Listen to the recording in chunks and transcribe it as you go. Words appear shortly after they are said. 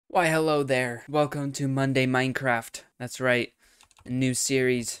Why, hello there. Welcome to Monday Minecraft. That's right, a new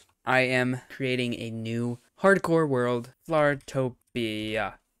series. I am creating a new hardcore world,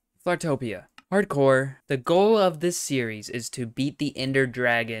 Flartopia. Flartopia. Hardcore. The goal of this series is to beat the Ender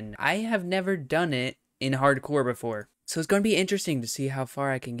Dragon. I have never done it in hardcore before, so it's going to be interesting to see how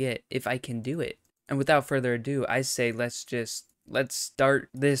far I can get, if I can do it. And without further ado, I say let's start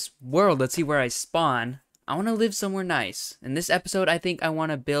this world. Let's see where I spawn. I want to live somewhere nice. In this episode, I think I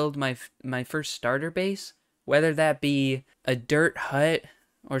want to build my first starter base, whether that be a dirt hut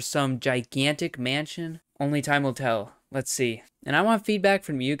or some gigantic mansion. Only time will tell. Let's see. And I want feedback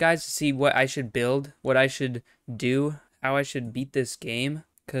from you guys to see what I should build, what I should do, how I should beat this game,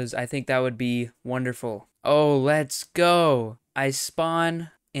 because I think that would be wonderful. Oh, let's go. I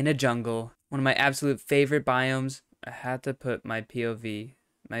spawn in a jungle, one of my absolute favorite biomes. I had to put my POV,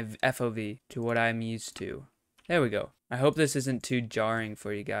 my FOV, to what I'm used to. There we go. I hope this isn't too jarring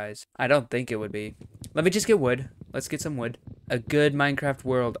for you guys. I don't think it would be. Let me just get wood. Let's get some wood. A good Minecraft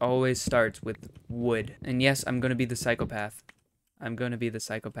world always starts with wood. And yes, I'm gonna be the psychopath. I'm gonna be the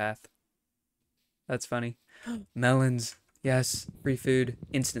psychopath. That's funny. Melons. Yes, free food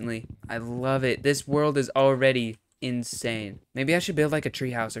instantly. I love it. This world is already insane. Maybe I should build like a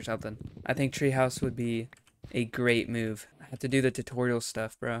treehouse or something. I think treehouse would be a great move. I have to do the tutorial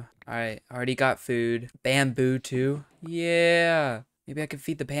stuff, bro. Alright, already got food. Bamboo too. Yeah. Maybe I can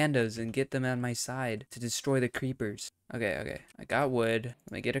feed the pandas and get them on my side to destroy the creepers. Okay. I got wood.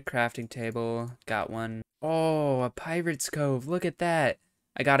 Let me get a crafting table. Got one. Oh, a pirate's cove. Look at that.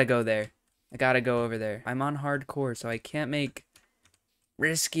 I gotta go there. I gotta go over there. I'm on hardcore, so I can't make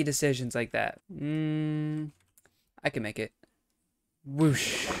risky decisions like that. I can make it.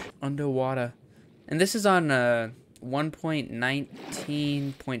 Whoosh. Underwater. And this is on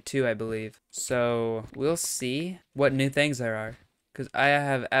 1.19.2, I believe. So we'll see what new things there are, because I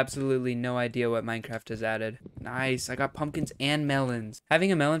have absolutely no idea what Minecraft has added. Nice. I got pumpkins and melons.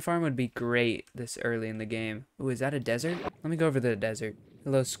 Having a melon farm would be great this early in the game. Ooh, is that a desert? Let me go over to the desert.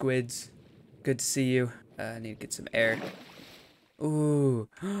 Hello, squids. Good to see you. I need to get some air. Ooh.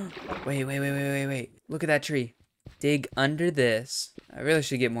 Wait. Look at that tree. Dig under this. I really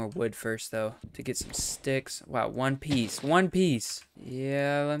should get more wood first, though, to get some sticks. Wow, one piece.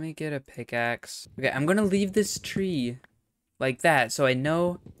 Yeah, let me get a pickaxe. Okay, I'm gonna leave this tree like that, so I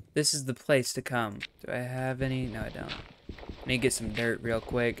know this is the place to come. Do I have any? No, I don't. I need to get some dirt real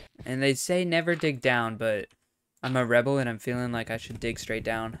quick. And they say never dig down, but I'm a rebel and I'm feeling like I should dig straight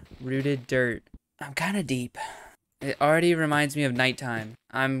down. Rooted dirt. I'm kind of deep. It already reminds me of nighttime.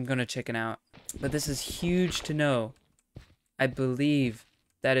 I'm gonna chicken out. But this is huge to know. I believe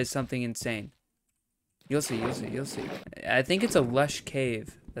that is something insane. You'll see. I think it's a lush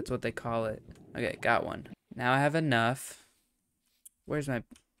cave. That's what they call it. Okay, got one. Now I have enough. There's my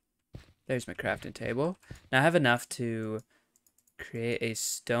crafting table. Now I have enough to create a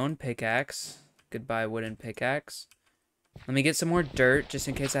stone pickaxe. Goodbye, wooden pickaxe. Let me get some more dirt, just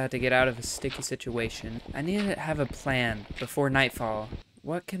in case I have to get out of a sticky situation. I need to have a plan before nightfall.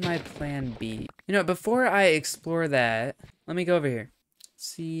 What can my plan be? You know, before I explore that, let me go over here.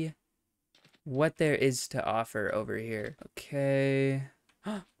 See what there is to offer over here. Okay.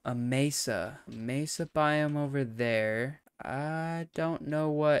 A mesa. Mesa biome over there. I don't know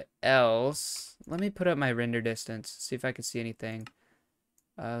what else. Let me put up my render distance. See if I can see anything.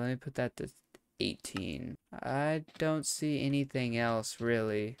 Let me put that to 18. I don't see anything else,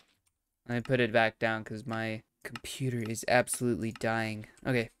 really. Let me put it back down because my computer is absolutely dying.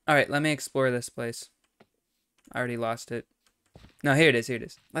 Okay. Alright, let me explore this place. I already lost it. No, here it is.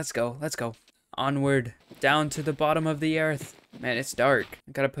 Let's go. Onward. Down to the bottom of the earth. Man, it's dark.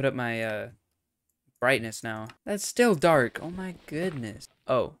 I gotta put up my brightness now. That's still dark. Oh my goodness.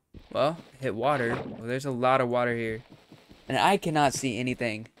 Oh, well, hit water. Well, there's a lot of water here. And I cannot see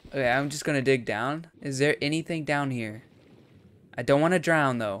anything. Okay, I'm just gonna dig down. Is there anything down here? I don't want to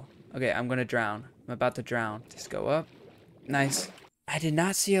drown, though. Okay, I'm gonna drown. I'm about to drown. Just go up. Nice. I did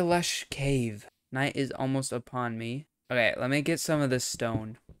not see a lush cave. Night is almost upon me. Okay, let me get some of this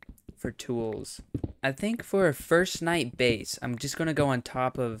stone for tools. I think for a first night base, I'm just gonna go on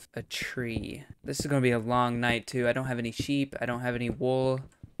top of a tree. This is gonna be a long night, too. I don't have any sheep. I don't have any wool.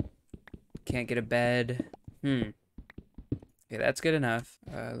 Can't get a bed. Okay, that's good enough.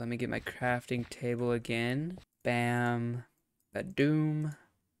 Let me get my crafting table again. Bam. Badoom.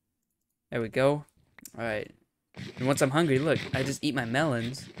 There we go. Alright. And once I'm hungry, look, I just eat my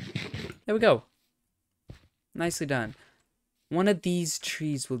melons. There we go. Nicely done. One of these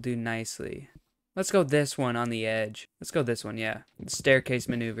trees will do nicely. Let's go this one on the edge. Let's go this one, yeah. Staircase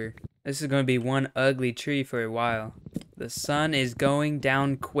maneuver. This is going to be one ugly tree for a while. The sun is going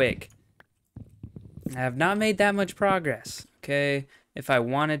down quick. I have not made that much progress. Okay, if I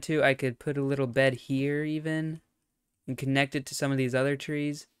wanted to, I could put a little bed here even and connect it to some of these other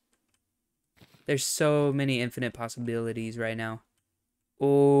trees. There's so many infinite possibilities right now.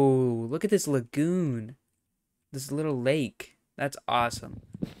 Oh, look at this lagoon. This little lake. That's awesome.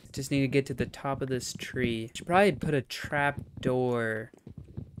 Just need to get to the top of this tree. Should probably put a trap door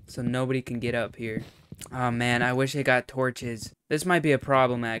so nobody can get up here. Oh man, I wish I got torches. This might be a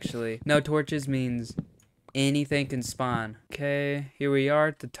problem actually. No torches means anything can spawn. Okay, here we are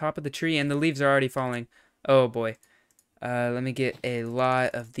at the top of the tree and the leaves are already falling. Oh boy. Let me get a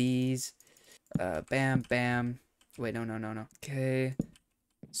lot of these. Bam, bam. Wait, no. Okay.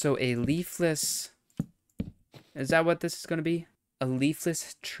 So a leafless... Is that what this is going to be? A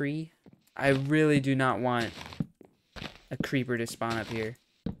leafless tree? I really do not want a creeper to spawn up here.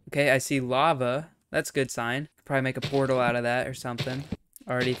 Okay, I see lava. That's a good sign. Probably make a portal out of that or something.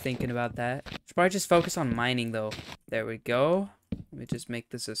 Already thinking about that. Should probably just focus on mining though. There we go. Let me just make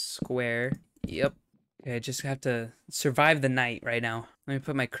this a square. Yep. Okay, I just have to survive the night right now. Let me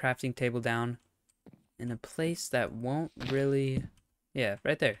put my crafting table down in a place that won't really... Yeah,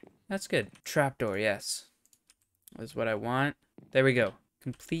 right there. That's good. Trapdoor, yes. That's what I want. There we go.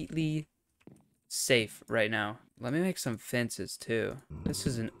 Completely safe right now. Let me make some fences too. This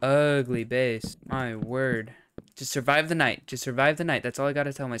is an ugly base. My word. Just survive the night. Just survive the night. That's all I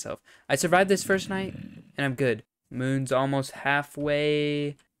gotta tell myself. I survived this first night, and I'm good. Moon's almost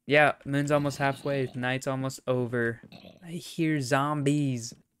halfway. Yeah, moon's almost halfway. Night's almost over. I hear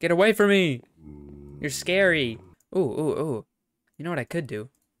zombies. Get away from me! You're scary. Ooh. You know what I could do?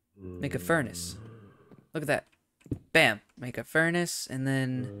 Make a furnace. Look at that. Bam. Make a furnace and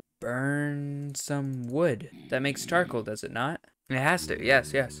then burn some wood. That makes charcoal, does it not? It has to.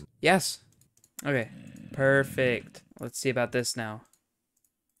 Yes. Okay. Perfect. Let's see about this now.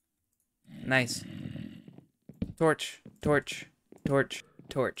 Nice. Torch.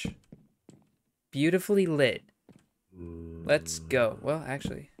 Beautifully lit. Let's go. Well,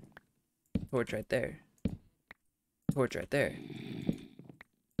 actually. Torch right there. Torch right there.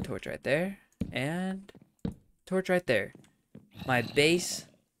 Torch right there. And torch right there. My base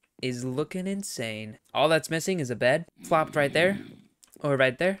is looking insane. All that's missing is a bed. Flopped right there. Or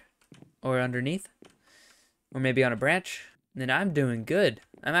right there. Or underneath. Or maybe on a branch. Then I'm doing good.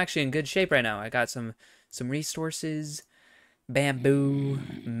 I'm actually in good shape right now. I got some resources. Bamboo.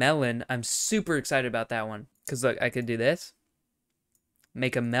 Melon. I'm super excited about that one. Because look, I could do this.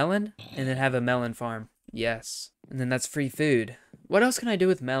 Make a melon. And then have a melon farm. Yes. And then that's free food. What else can I do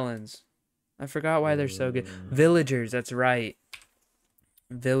with melons? I forgot why they're so good. Villagers, that's right.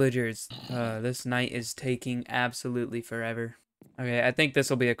 Villagers. This night is taking absolutely forever. Okay, I think this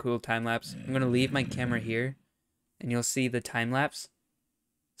will be a cool time lapse. I'm going to leave my camera here. And you'll see the time lapse.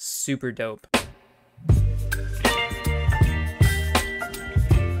 Super dope.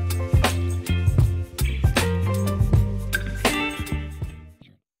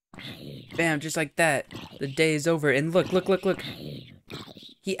 Bam, just like that. The day is over. And look.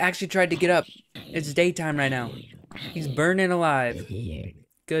 He actually tried to get up. It's daytime right now. He's burning alive.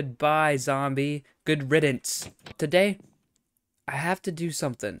 Goodbye, zombie. Good riddance. Today, I have to do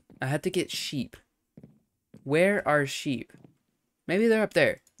something. I have to get sheep. Where are sheep? Maybe they're up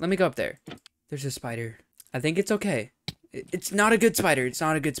there. Let me go up there. There's a spider. I think it's okay. It's not a good spider. It's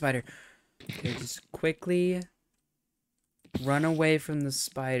not a good spider. Okay, just quickly run away from the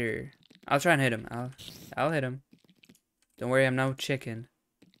spider. I'll try and hit him. I'll hit him. Don't worry, I'm no chicken.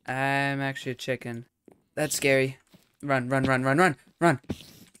 I'm actually a chicken. That's scary. Run.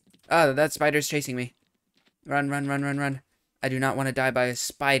 Oh, that spider's chasing me. Run. I do not want to die by a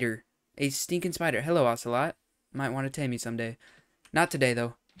spider. A stinking spider. Hello, Ocelot. Might want to tame you someday. Not today,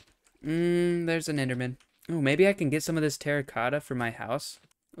 though. There's an Enderman. Ooh, maybe I can get some of this terracotta for my house.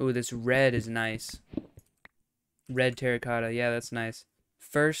 Ooh, this red is nice. Red terracotta. Yeah, that's nice.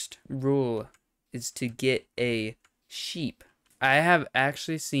 First rule is to get a sheep. I have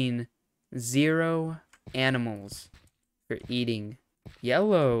actually seen 0 animals for eating.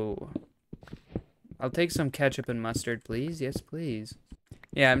 Yellow. I'll take some ketchup and mustard, please. Yes, please.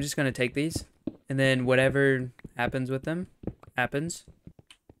 Yeah, I'm just going to take these. And then whatever happens with them, happens.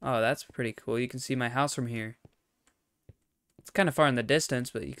 Oh, that's pretty cool. You can see my house from here. It's kind of far in the distance,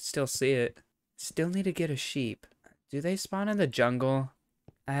 but you can still see it. Still need to get a sheep. Do they spawn in the jungle?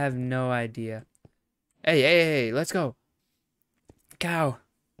 I have no idea. Hey, let's go. Cow.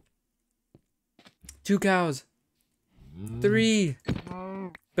 2 cows. 3.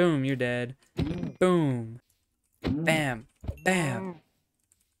 Boom, you're dead. Boom. Bam. Bam.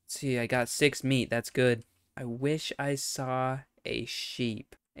 Let's see, I got 6 meat. That's good. I wish I saw a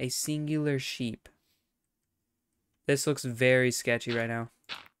sheep. A singular sheep. This looks very sketchy right now.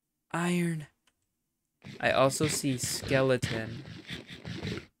 Iron. I also see skeleton,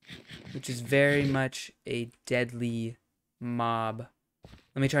 which is very much a deadly mob.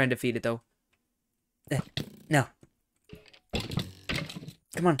 Let me try and defeat it, though. No.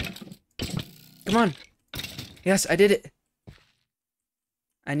 Come on. Come on. Yes, I did it.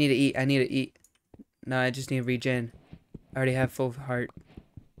 I need to eat. I need to eat. No, I just need to regen. I already have full heart.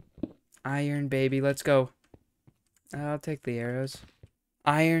 Iron, baby. Let's go. I'll take the arrows.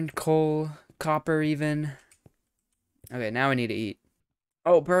 Iron, coal, copper even. Okay, now I need to eat.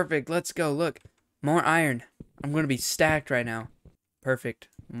 Oh, perfect. Let's go. Look. More iron. I'm going to be stacked right now. Perfect.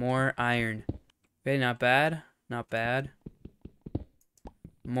 More iron. Okay, not bad. Not bad.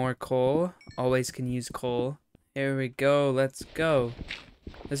 More coal. Always can use coal. Here we go. Let's go.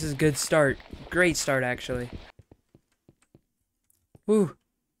 This is a good start. Great start, actually. Woo.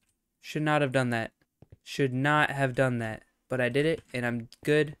 Should not have done that. Should not have done that. But I did it, and I'm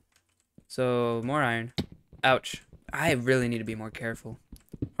good. So, more iron. Ouch. I really need to be more careful.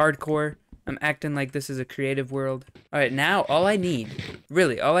 Hardcore. I'm acting like this is a creative world. Alright, now all I need,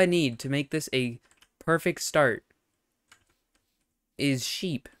 really, all I need to make this a perfect start is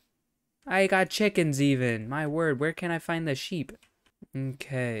sheep. I got chickens even. My word, where can I find the sheep?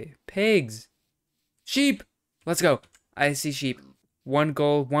 Okay, pigs. Sheep! Let's go. I see sheep. One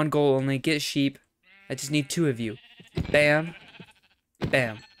goal only. Get sheep. I just need 2 of you. Bam.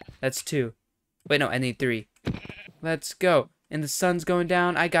 Bam. That's 2. Wait, no, I need 3. Let's go. And the sun's going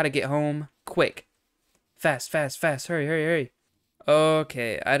down. I gotta get home. Quick. Fast, fast, fast. Hurry, hurry, hurry.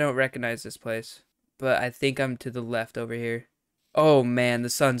 Okay, I don't recognize this place. But I think I'm to the left over here. Oh, man, the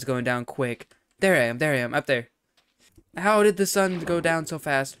sun's going down quick. There I am, up there. How did the sun go down so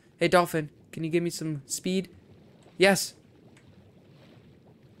fast? Hey, dolphin, can you give me some speed? Yes.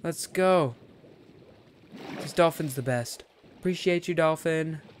 Let's go. This dolphin's the best. Appreciate you,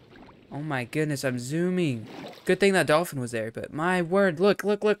 dolphin. Oh my goodness, I'm zooming. Good thing that dolphin was there, but my word, look,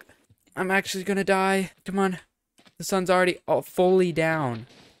 look, look. I'm actually gonna die. Come on. The sun's already fully down.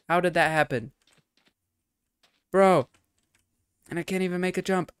 How did that happen? Bro. And I can't even make a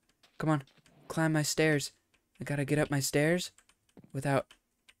jump. Come on. Climb my stairs. I gotta get up my stairs without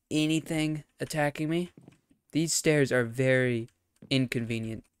anything attacking me. These stairs are very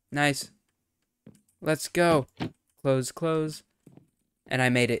inconvenient. Nice. Let's go. Close, close. And I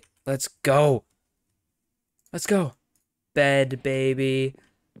made it. Let's go. Let's go. Bed, baby.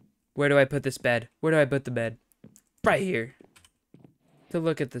 Where do I put this bed? Where do I put the bed? Right here. To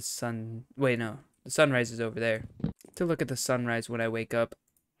look at the sun. Wait, no. The sunrise is over there. To look at the sunrise when I wake up.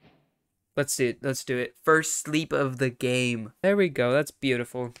 Let's see it. Let's do it. First sleep of the game. There we go. That's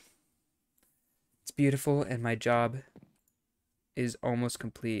beautiful. It's beautiful, and my job is almost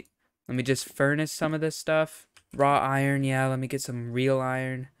complete. Let me just furnace some of this stuff. Raw iron, yeah. Let me get some real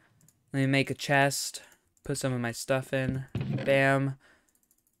iron. Let me make a chest. Put some of my stuff in. Bam.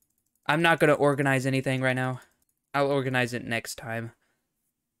 I'm not going to organize anything right now. I'll organize it next time.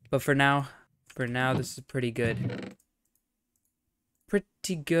 But for now, this is pretty good.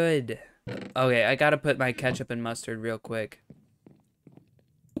 Pretty good. Okay, I gotta put my ketchup and mustard real quick.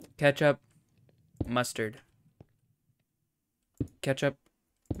 Ketchup, mustard. Ketchup,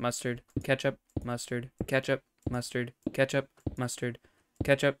 mustard, ketchup, mustard, ketchup, mustard, ketchup, mustard,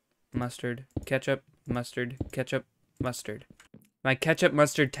 ketchup, mustard, ketchup, mustard, ketchup, mustard. My ketchup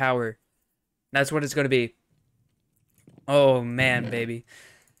mustard tower. That's what it's gonna be. Oh man, baby.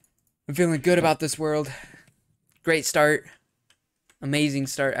 I'm feeling good about this world. Great start. Amazing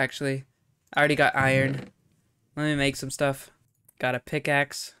start, actually. I already got iron. Let me make some stuff. Got a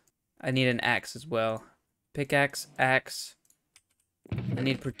pickaxe. I need an axe as well. Pickaxe, axe. I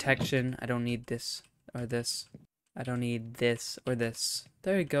need protection. I don't need this or this. I don't need this or this.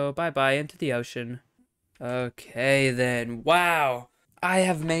 There you go. Bye-bye into the ocean. Okay, then. Wow. I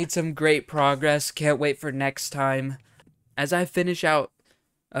have made some great progress. Can't wait for next time. As I finish out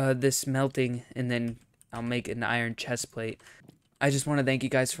this melting, and then I'll make an iron chest plate. I just want to thank you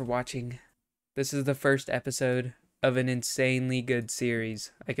guys for watching. This is the first episode of an insanely good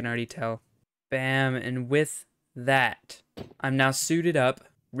series. I can already tell. Bam, and with that, I'm now suited up,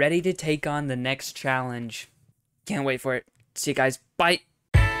 ready to take on the next challenge. Can't wait for it. See you guys. Bye.